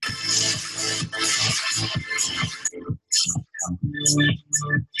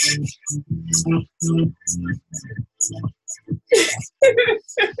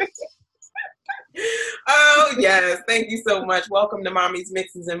Oh, yes. Thank you so much. Welcome to Mommy's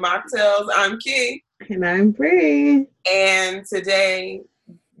Mixes and Mocktails. I'm Qui. And I'm Bri. And today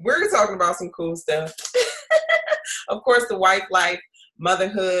we're talking about some cool stuff. Of course, the wife life,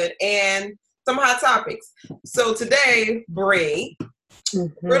 motherhood, and some hot topics. So today, Bri,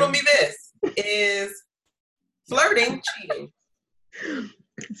 riddle me this. Is flirting cheating?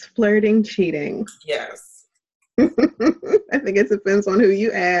 It's flirting cheating. Yes. I think it depends on who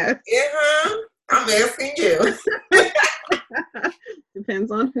you ask. I'm asking you.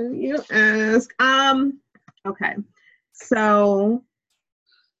 Depends on who you ask. Okay. So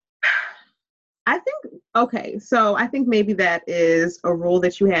I think maybe that is a rule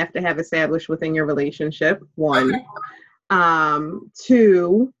that you have to have established within your relationship. One. Okay.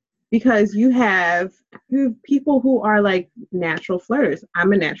 Two, because you have people who are like natural flirters.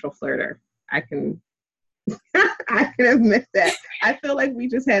 I'm a natural flirter. I can admit that. I feel like we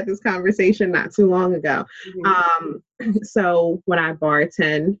just had this conversation not too long ago. Mm-hmm. So when I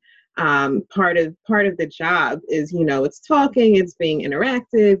bartend, part of the job is, it's talking, it's being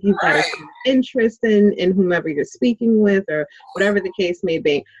interactive. You've got to show interest in whomever you're speaking with, or whatever the case may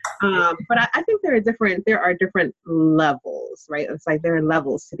be. But I think there are different levels, right? It's like there are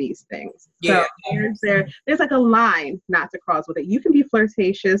levels to these things. Yeah. So there's like a line not to cross with it. You can be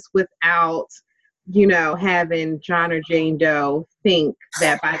flirtatious without having John or Jane Doe think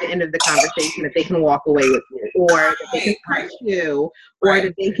that by the end of the conversation that they can walk away with you, or that they can touch you, or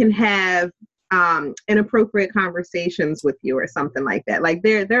that they can have inappropriate conversations with you or something like that. Like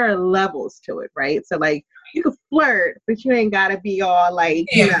there are levels to it, right? So like you can flirt, but you ain't gotta be all like,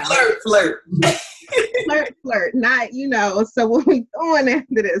 flirt. flirt, not, so what we doing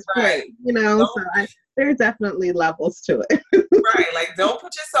after this, flirt, there are definitely levels to it. Right, like don't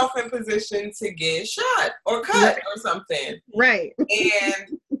put yourself in position to get shot or cut or something. Right.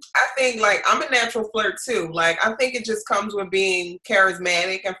 And I think like I'm a natural flirt too. Like I think it just comes with being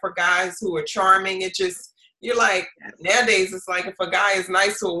charismatic, and for guys who are charming, you're like, nowadays it's like if a guy is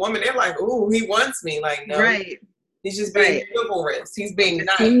nice to a woman, they're like, ooh, he wants me. Like, no. Right. He's just being chivalrous. He's being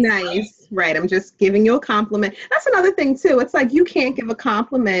nice. Nice. Right. I'm just giving you a compliment. That's another thing too. It's like you can't give a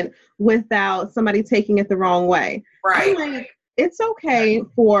compliment without somebody taking it the wrong way. Right. I'm like, it's okay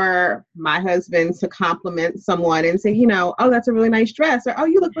for my husband to compliment someone and say, oh, that's a really nice dress, or oh,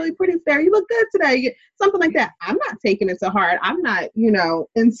 you look really pretty there. You look good today. Something like that. I'm not taking it to heart. I'm not,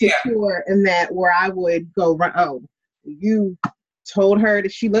 insecure in that where I would go, oh, you told her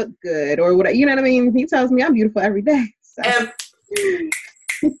that she looked good or whatever. You know what I mean? He tells me I'm beautiful every day. So.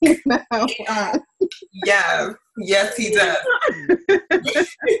 Yes, he does.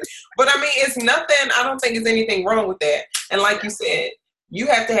 But I mean, it's nothing. I don't think there's anything wrong with that. And like you said, you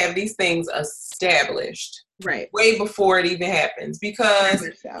have to have these things established way before it even happens, because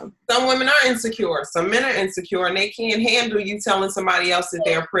some women are insecure, some men are insecure, and they can't handle you telling somebody else that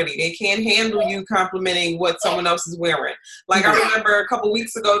they're pretty. They can't handle you complimenting what someone else is wearing. Like I remember a couple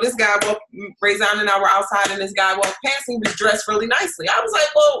weeks ago, this guy Razan and I were outside, and this guy walked past and he was dressed really nicely. I was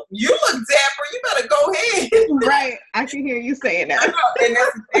like, well, you look dapper, you better go ahead. Right. I can hear you saying that. I know,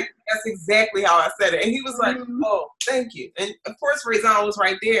 and that's exactly how I said it. And he was like, oh, thank you. And of course, Razan was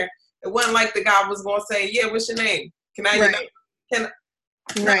right there. It wasn't like the guy was going to say, yeah, what's your name? Can I, right. You know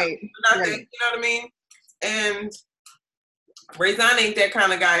what I mean? And Razan ain't that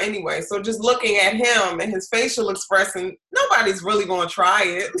kind of guy anyway. So just looking at him and his facial expression, nobody's really going to try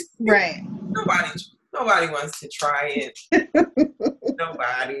it. Right. Nobody wants to try it.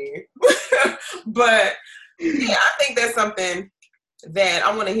 Nobody. But yeah, I think that's something that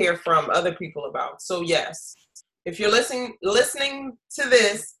I want to hear from other people about. So yes, if you're listening to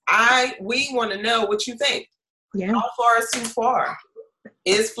this, we want to know what you think. Yeah. How far is too far?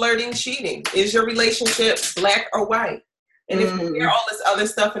 Is flirting cheating? Is your relationship black or white? And if you hear all this other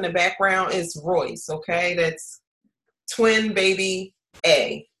stuff in the background, it's Royce, okay? That's twin baby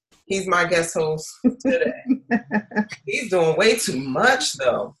A. He's my guest host today. He's doing way too much,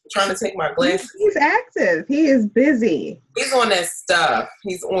 though. Trying to take my glasses. He's active. He is busy. He's on that stuff.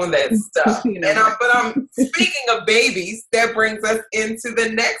 But I'm speaking of babies, that brings us into the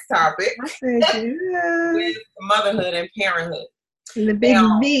next topic with motherhood and parenthood. And the big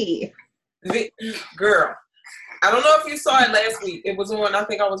V. Girl, I don't know if you saw it last week. It was on, I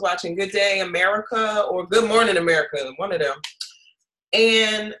think I was watching Good Day America or Good Morning America, one of them.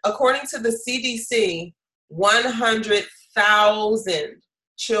 And according to the CDC, 100,000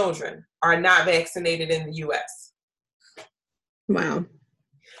 children are not vaccinated in the U.S. Wow.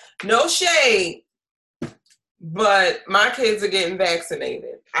 No shade. but my kids are getting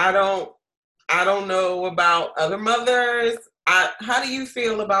vaccinated. I don't know about other mothers. How do you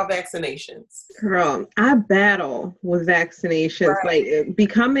feel about vaccinations? Girl, I battle with vaccinations. Right. Like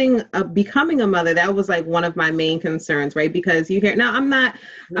becoming a mother, that was like one of my main concerns, right? Because you hear now, I'm not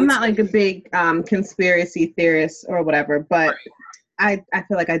like a big conspiracy theorist or whatever, but I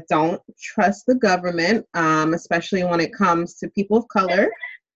feel like I don't trust the government, especially when it comes to people of color,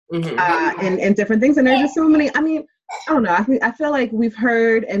 and different things. And there's just so many. I mean, I don't know. I feel like we've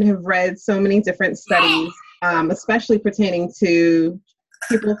heard and have read so many different studies, especially pertaining to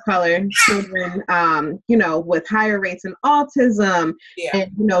people of color, children, with higher rates in autism,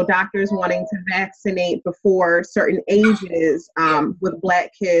 and, doctors wanting to vaccinate before certain ages, with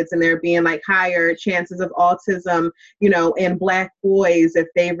Black kids, and there being like higher chances of autism, in Black boys if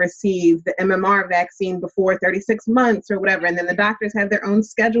they receive the MMR vaccine before 36 months or whatever. And then the doctors have their own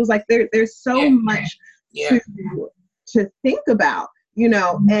schedules. Like there's so much to think about,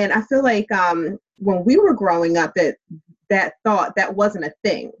 and I feel like when we were growing up, that thought that wasn't a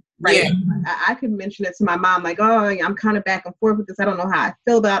thing, right? I could mention it to my mom, like, oh, I'm kind of back and forth with this. I don't know how I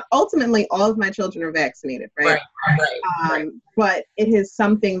feel about. Ultimately, all of my children are vaccinated, right? But it is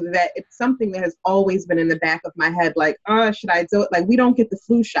something that has always been in the back of my head, like, oh, should I do it? Like, we don't get the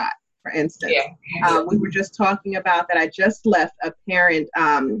flu shot, for instance. We were just talking about that. I just left a parent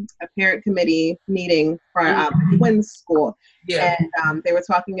committee meeting for twins school, and they were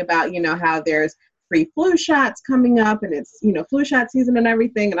talking about how there's free flu shots coming up, and it's flu shot season and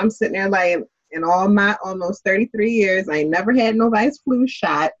everything, and I'm sitting there like, in all my almost 33 years, I never had nobody's flu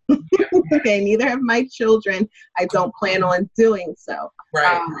shot. Okay, neither have my children. I don't plan on doing so.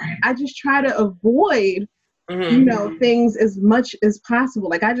 I just try to avoid things as much as possible.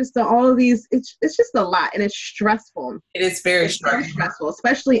 Like I just all of these, it's just a lot, and it's stressful. It is very stressful,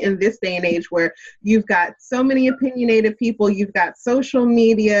 especially in this day and age where you've got so many opinionated people, you've got social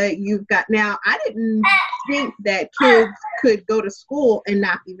media, now I didn't think that kids could go to school and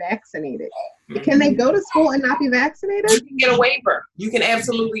not be vaccinated. Can they go to school and not be vaccinated? You can get a waiver. You can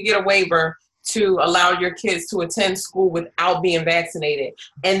absolutely get a waiver to allow your kids to attend school without being vaccinated.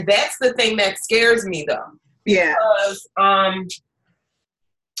 And that's the thing that scares me though. Because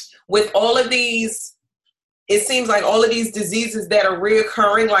with all of these, it seems like all of these diseases that are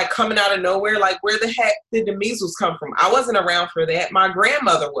reoccurring, like coming out of nowhere, like where the heck did the measles come from? I wasn't around for that. My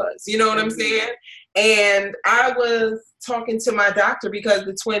grandmother was, you know what I'm saying? And I was talking to my doctor because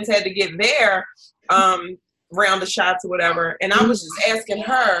the twins had to get their round of shots or whatever. And I was just asking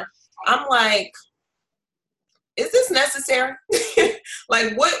her, I'm like, is this necessary?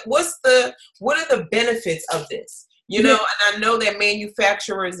 Like, what are the benefits of this? And I know that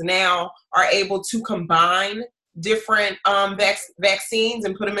manufacturers now are able to combine different vaccines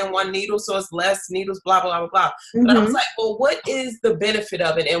and put them in one needle, so it's less needles, blah, blah, blah, blah. But I was like, well, what is the benefit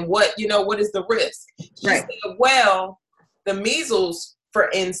of it? And what is the risk? She said, well, the measles, for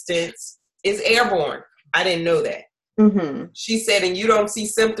instance, is airborne. I didn't know that. She said, and you don't see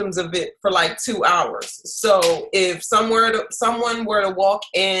symptoms of it for like 2 hours. So if someone were to walk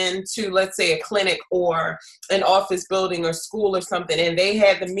into, let's say, a clinic or an office building or school or something, and they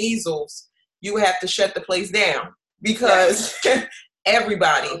had the measles, you have to shut the place down because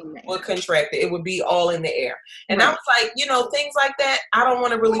everybody would contract it. It would be all in the air. And I was like, things like that, I don't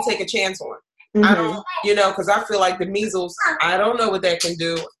want to really take a chance on. I don't, because I feel like the measles, I don't know what that can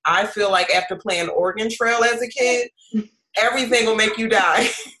do. I feel like after playing Oregon Trail as a kid, everything will make you die.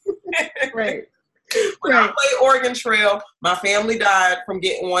 When I played Oregon Trail, my family died from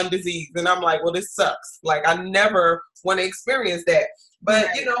getting one disease. And I'm like, well, this sucks. Like, I never want to experience that. But,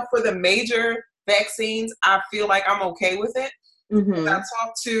 for the major vaccines, I feel like I'm okay with it. I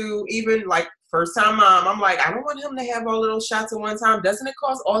talked to even like first time mom, I'm like, I don't want him to have all little shots at one time. Doesn't it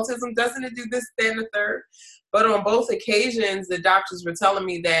cause autism? Doesn't it do this, that, and the third? But on both occasions, the doctors were telling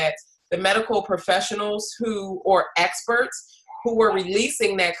me that the medical professionals or experts who were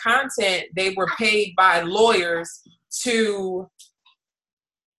releasing that content, they were paid by lawyers to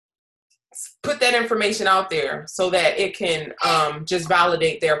put that information out there so that it can just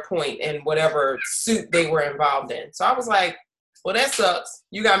validate their point in whatever suit they were involved in. So I was like, well, that sucks.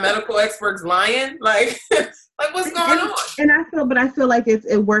 You got medical experts lying? Like what's going on? And I feel like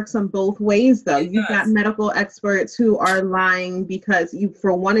it works on both ways, though. You've got medical experts who are lying because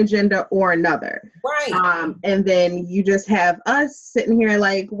for one agenda or another. And then you just have us sitting here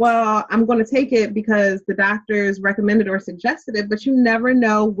like, well, I'm going to take it because the doctors recommended or suggested it, but you never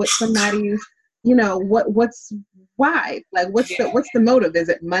know what somebody's, why? Like, what's the motive? Is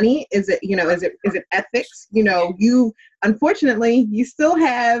it money? Is it, is it ethics? unfortunately, we still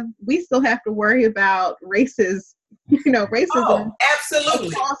have to worry about racism absolutely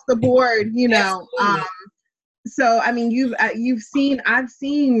across the board, so, I mean, I've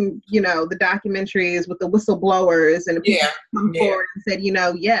seen, the documentaries with the whistleblowers and the people come forward and said,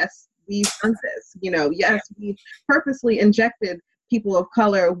 yes, we've done this, yes, we purposely injected people of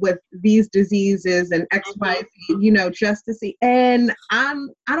color with these diseases and X, Y, Z, just to see. And I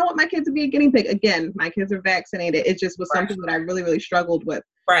don't want my kids to be a guinea pig. Again, my kids are vaccinated. It just was something that I really, really struggled with.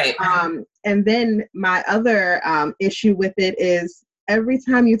 Right. And then my other issue with it is every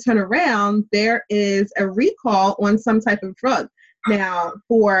time you turn around, there is a recall on some type of drug. Now,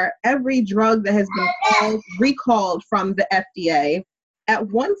 for every drug that has been recalled from the FDA, at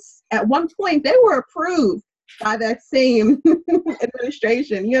one point they were approved by that same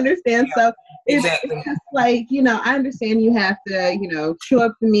administration. You understand? Yeah, so it's just like, I understand you have to, chew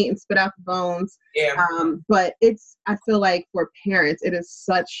up the meat and spit out the bones. Yeah. But I feel like for parents, it is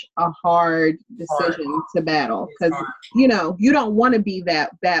such a hard decision to battle because, you don't want to be that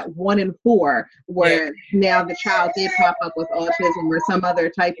 1 in 4 where now the child did pop up with autism or some other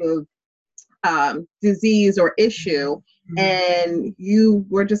type of disease or issue, and you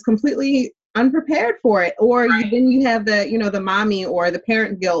were just completely unprepared for it, or then you have the mommy or the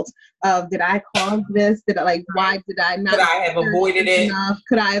parent guilt of, did I cause this? Why did I not? Could I have avoided it?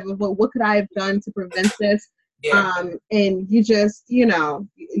 Could I have? What could I have done to prevent this? Yeah. And you just,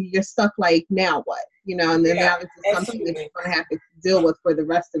 you're stuck. Like, now what? And then now this is something that you're going to have to deal with for the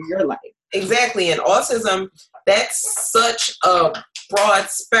rest of your life. Exactly. And autism, that's such a broad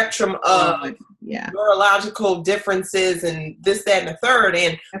spectrum of neurological differences and this, that, and the third.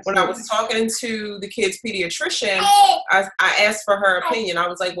 And when I was talking to the kid's pediatrician, I asked for her opinion. I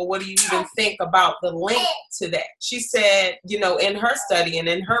was like, well, what do you even think about the link to that? She said, in her study and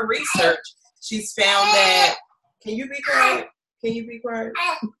in her research, she's found that, can you be quiet? Can you be quiet?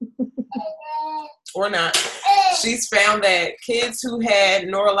 Or not? She's found that kids who had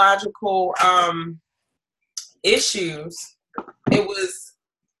neurological issues, it was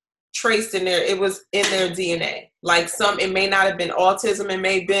traced in it was in their DNA. Like it may not have been autism, it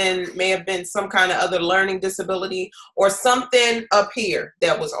may have been some kind of other learning disability or something up here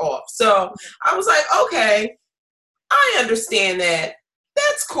that was off. So I was like, okay, I understand that.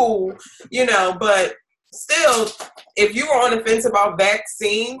 That's cool, but still, if you were on the fence about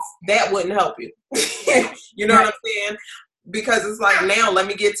vaccines, that wouldn't help you. You know what I'm saying? Because it's like, now let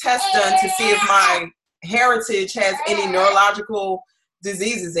me get tests done to see if my heritage has any neurological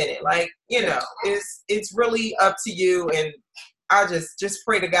diseases in it. Like, it's really up to you. And I just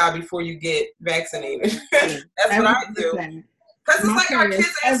pray to God before you get vaccinated. That's what I do. Because it's like our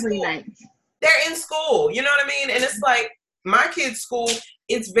kids are in school. They're in school. You know what I mean? And it's like, my kids' school,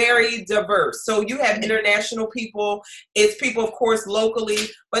 it's very diverse. So you have international people. It's people, of course, locally.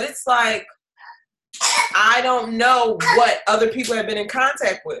 But it's like, I don't know what other people have been in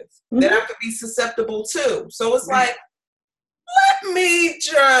contact with that I could be susceptible to. So it's like, let me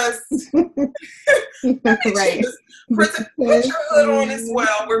just, put your hood on as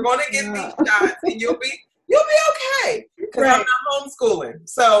well. We're going to get these shots and you'll be okay. Because I'm not homeschooling.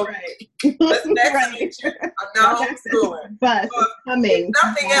 So let's vaccinate you. I'm not homeschooling. But coming.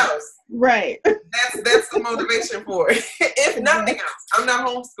 Nothing else. Right. That's the motivation for it. If nothing else, I'm not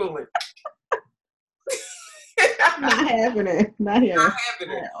homeschooling. Not having it. Not having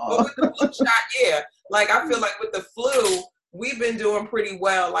it. But with the flu shot, like I feel like with the flu, we've been doing pretty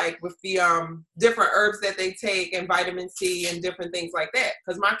well, like with the different herbs that they take and vitamin C and different things like that.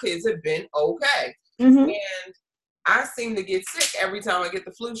 Because my kids have been okay. And I seem to get sick every time I get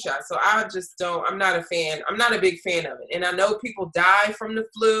the flu shot. So I just I'm not a fan. I'm not a big fan of it. And I know people die from the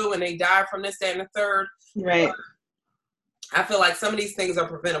flu and they die from this, that, and the third. Right. I feel like some of these things are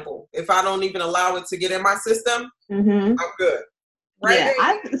preventable. If I don't even allow it to get in my system, I'm good. Right?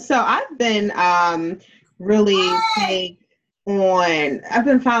 Yeah. I've been really big on, I've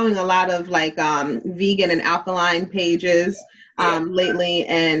been following a lot of like vegan and alkaline pages lately,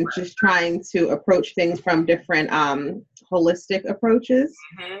 and just trying to approach things from different holistic approaches,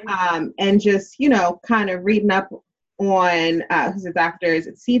 and just, kind of reading up on who's the doctor, is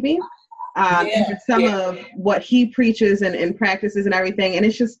it CB? And just some of what he preaches and practices and everything. And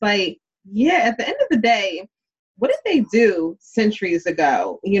it's just like, at the end of the day, what did they do centuries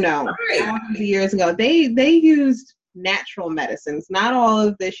ago? Thousands of years ago, they used natural medicines, not all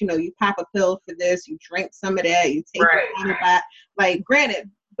of this, you pop a pill for this, you drink some of that, you take antibiotic. Like, granted,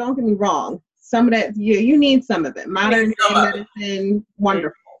 don't get me wrong, some of that, you need some of it. Modern day medicine,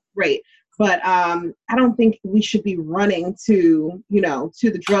 wonderful, great. But I don't think we should be running to, to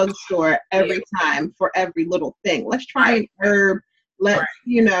the drugstore every time for every little thing. Let's try an herb. Let's,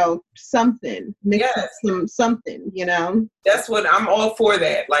 something, mix up something, That's what I'm all for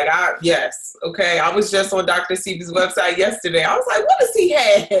that. Like, yes. Okay. I was just on Dr. Sebi's website yesterday. I was like, what does he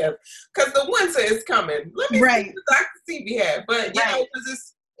have? Because the winter is coming. Let me see what Dr. Sebi have. But,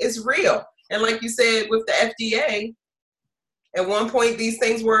 because it's real. And like you said, with the FDA, at one point, these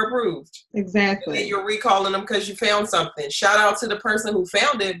things were approved. Exactly. And you're recalling them because you found something. Shout out to the person who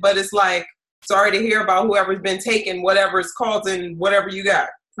found it, but it's like, sorry to hear about whoever's been taking whatever's causing whatever you got.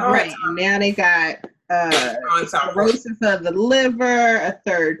 Right. Now they got cirrhosis of the liver, a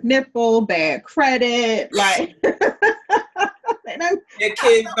third nipple, bad credit. Like, your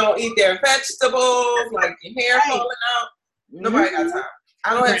kids don't eat their vegetables, like your hair falling out. Nobody got time.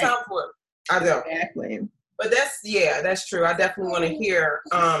 I don't have time for it. I don't. Exactly. But that's true. I definitely want to hear,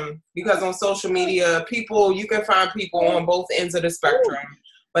 because on social media, you can find people on both ends of the spectrum.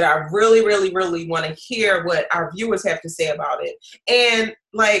 But I really, really, really want to hear what our viewers have to say about it. And,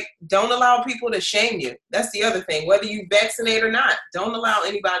 like, don't allow people to shame you. That's the other thing. Whether you vaccinate or not, don't allow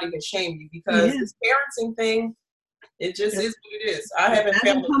anybody to shame you, because this parenting thing, it just is what it is. I haven't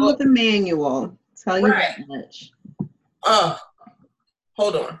found come with a manual. Tell you that much.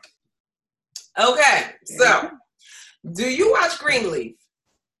 Hold on. Okay, so do you watch Greenleaf?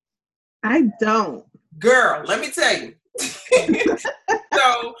 I don't. Girl, let me tell you.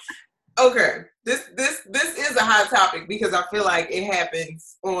 So, okay, this is a hot topic because I feel like it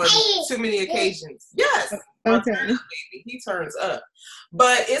happens on too many occasions. Yes, okay. He turns up,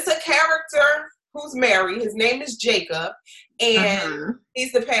 but it's a character who's married. His name is Jacob, and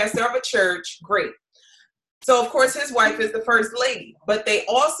he's the pastor of a church. Great. So, of course, his wife is the first lady, but they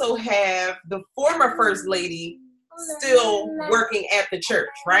also have the former first lady still working at the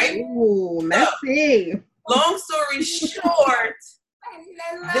church, right? Ooh, messy. So, long story short,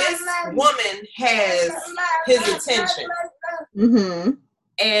 this woman has his attention.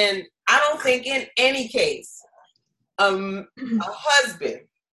 And I don't think in any case, a husband,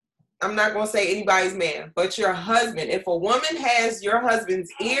 I'm not going to say anybody's man, but your husband, if a woman has your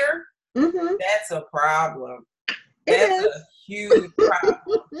husband's ear, that's a problem. That's a huge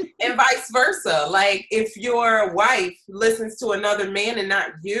problem. And vice versa. Like, if your wife listens to another man and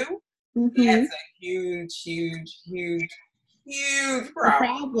not you, that's a huge, huge, huge, huge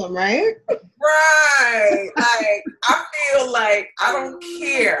problem. Right? Right. Like, I feel like I don't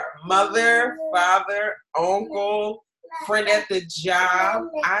care. Mother, father, uncle, friend at the job.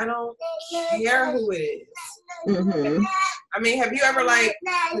 I don't care who it is. I mean, have you ever, like,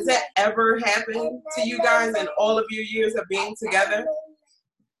 has that ever happened to you guys in all of your years of being together?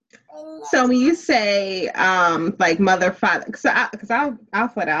 So when you say like mother, father, because I'll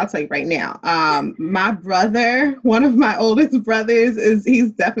tell you right now, my brother, one of my oldest brothers,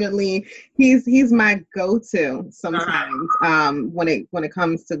 he's my go-to sometimes when it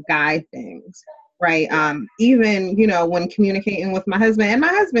comes to guy things. Right. Even, when communicating with my husband, and my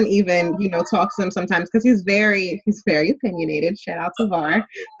husband even, talks to him sometimes because he's very opinionated. Shout out to Var.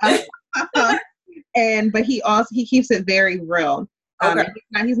 But he keeps it very real.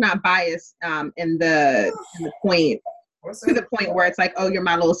 He's not biased in the point to the point where it's like, oh, you're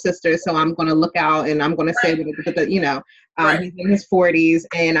my little sister, so I'm going to look out and I'm going to say that, he's in his 40s,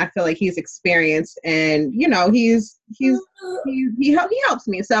 and I feel like he's experienced, and he helps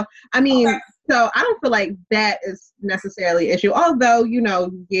me. So I mean, so I don't feel like that is necessarily an issue. Although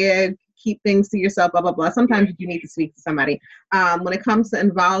keep things to yourself, blah blah blah. Sometimes you need to speak to somebody. When it comes to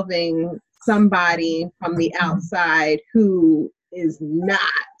involving somebody from the outside who is not.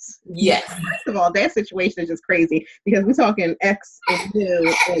 Yes. First of all, that situation is just crazy because we're talking X and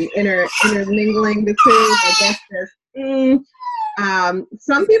new and intermingling the two. But that's just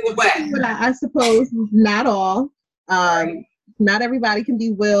some people can, but I suppose not all. Not everybody can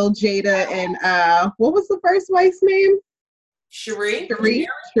be Will, Jada, and what was the first wife's name? Cherie.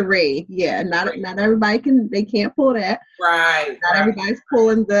 Yeah, not everybody can't pull that. Right. Not everybody's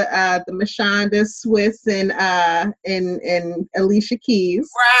pulling the Mashonda Swiss and Alicia Keys.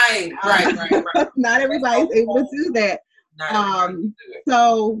 Right. Not everybody's able to do that.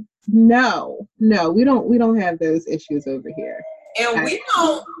 So no, we don't have those issues over here. And we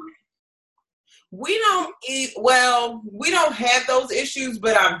don't have those issues,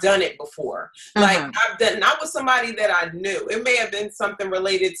 but I've done it before. Like I've done, not with somebody that I knew. It may have been something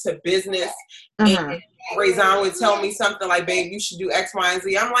related to business. And Razan would tell me something like, babe, you should do X, Y, and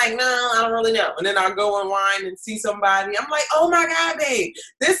Z. I'm like, no, I don't really know. And then I'll go online and see somebody. I'm like, oh my God, babe,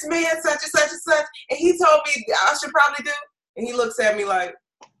 this man such and such and such. And he told me I should probably do. And he looks at me like,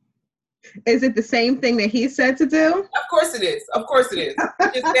 Is it the same thing that he said to do? Of course it is. Of course it is.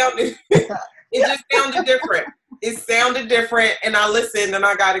 It just sounded different. It sounded different, and I listened and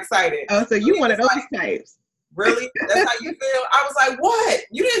I got excited. Oh, so you one of those types. Really? That's how you feel? I was like, what?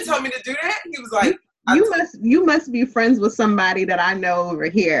 You didn't tell me to do that? He was like, you must be friends with somebody that I know over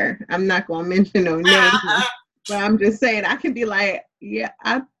here. I'm not gonna mention no names, but I'm just saying I can be like, yeah,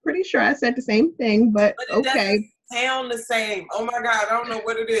 I'm pretty sure I said the same thing, but okay. Sound the same. Oh my God, I don't know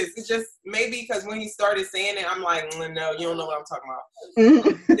what it is. It's just maybe because when he started saying it, I'm like, no, you don't know what I'm talking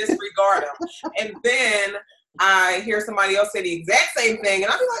about. Disregard him. And then I hear somebody else say the exact same thing,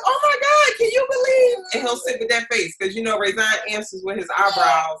 and I'll be like, oh my God, can you believe? And he'll sit with that face because you know Razan answers with his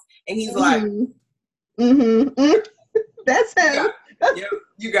eyebrows, and he's like, that's him. Yep,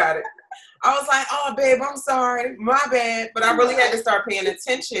 you got it. I was like, oh babe, I'm sorry, my bad. But I really had to start paying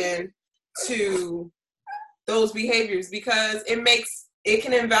attention to those behaviors because it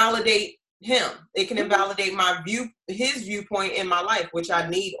can invalidate him. It can invalidate his viewpoint in my life, which I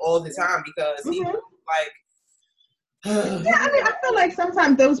need all the time because he like. Yeah, I mean, I feel like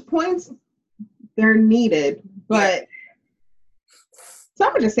sometimes those points they're needed, but so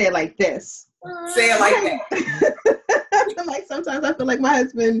I'm gonna just say it like this. Say it like that. Like sometimes I feel like my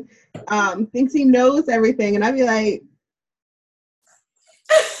husband thinks he knows everything, and I'd be like,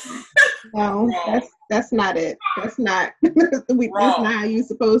 no, that's not it. That's not that's not how you're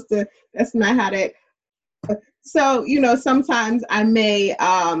supposed to. That's not how that. So sometimes I may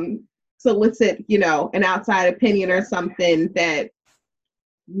solicit an outside opinion or something that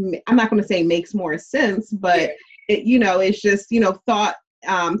I'm not going to say makes more sense, but it's just thought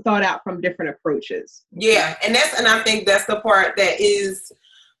out from different approaches. Yeah, and I think that's the part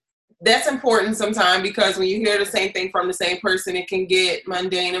that's important sometimes because when you hear the same thing from the same person, it can get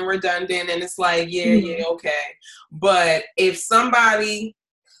mundane and redundant, and it's like, okay. But if somebody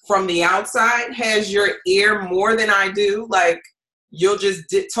from the outside has your ear more than I do, like you'll just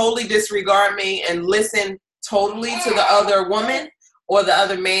totally disregard me and listen totally to the other woman or the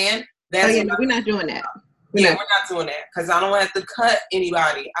other man. We're not doing that. We're not doing that because I don't have to cut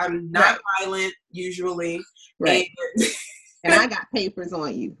anybody. I'm not violent usually. Right. And I got papers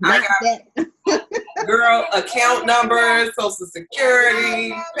on you. Girl, account numbers, social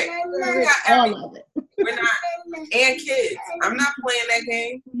security, all of it. We're not, and kids. I'm not playing that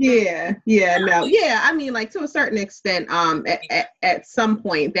game. Yeah. I mean, like to a certain extent, at some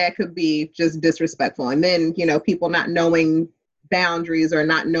point that could be just disrespectful, and then people not knowing boundaries or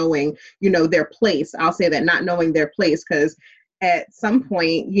not knowing their place. I'll say that, not knowing their place, because at some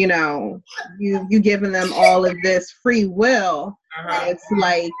point, you giving them all of this free will. It's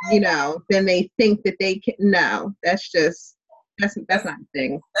like, then they think that they can. No, that's not a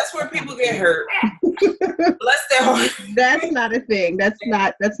thing. That's where people get hurt. Bless their heart. That's not a thing. That's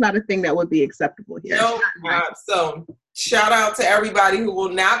not a thing that would be acceptable here. No, so shout out to everybody who will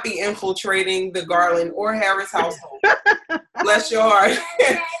not be infiltrating the Garland or Harris household. Bless your heart.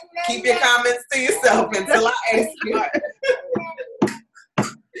 Keep your comments to yourself until I ask you.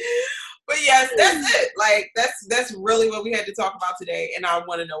 But yes, that's it. Like that's really what we had to talk about today, and I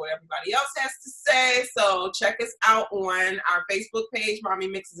want to know what everybody else has to say. So check us out on our Facebook page, Mommy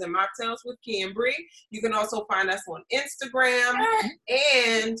Mixes and Mocktails with Qui and Bri. You can also find us on Instagram,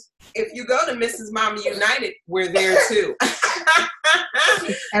 and if you go to Mrs. Mommy United, we're there too.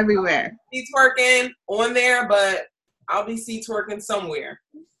 Everywhere. Be twerking on there, but I'll be twerking somewhere.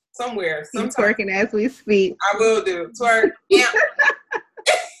 Sometime. Twerking as we speak. I will do twerk. Yeah.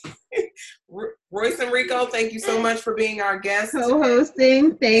 Royce and Rico, thank you so much for being our guest.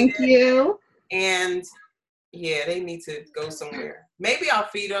 Co-hosting, thank you. And yeah, they need to go somewhere. Maybe I'll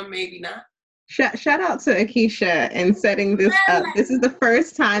feed them, maybe not. Shout out to Akeisha and setting this up. This is the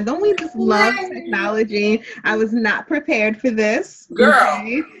first time. Don't we just love technology? I was not prepared for this. Girl,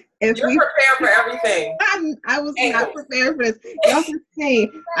 okay? You're prepared for everything. I was not prepared for this. Y'all can see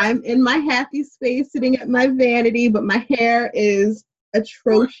I'm in my happy space sitting at my vanity, but my hair is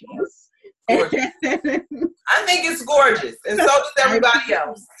atrocious. Gorgeous. I think it's gorgeous, and so does everybody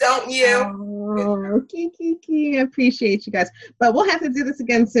else, don't you? Oh, Kiki, I appreciate you guys, but we'll have to do this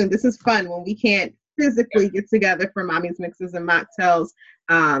again soon. This is fun when we can't physically get together for Mommy's Mixes and Mocktails.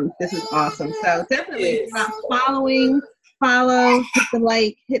 This is awesome. So definitely follow, hit the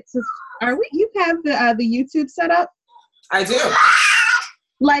like, you have the YouTube set up? I do.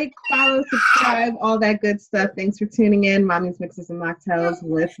 Like, follow, subscribe, all that good stuff. Thanks for tuning in. Mommy's Mixes and Mocktails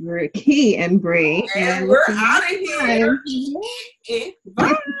with Qui and Bri. And we're out of here.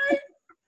 Bye.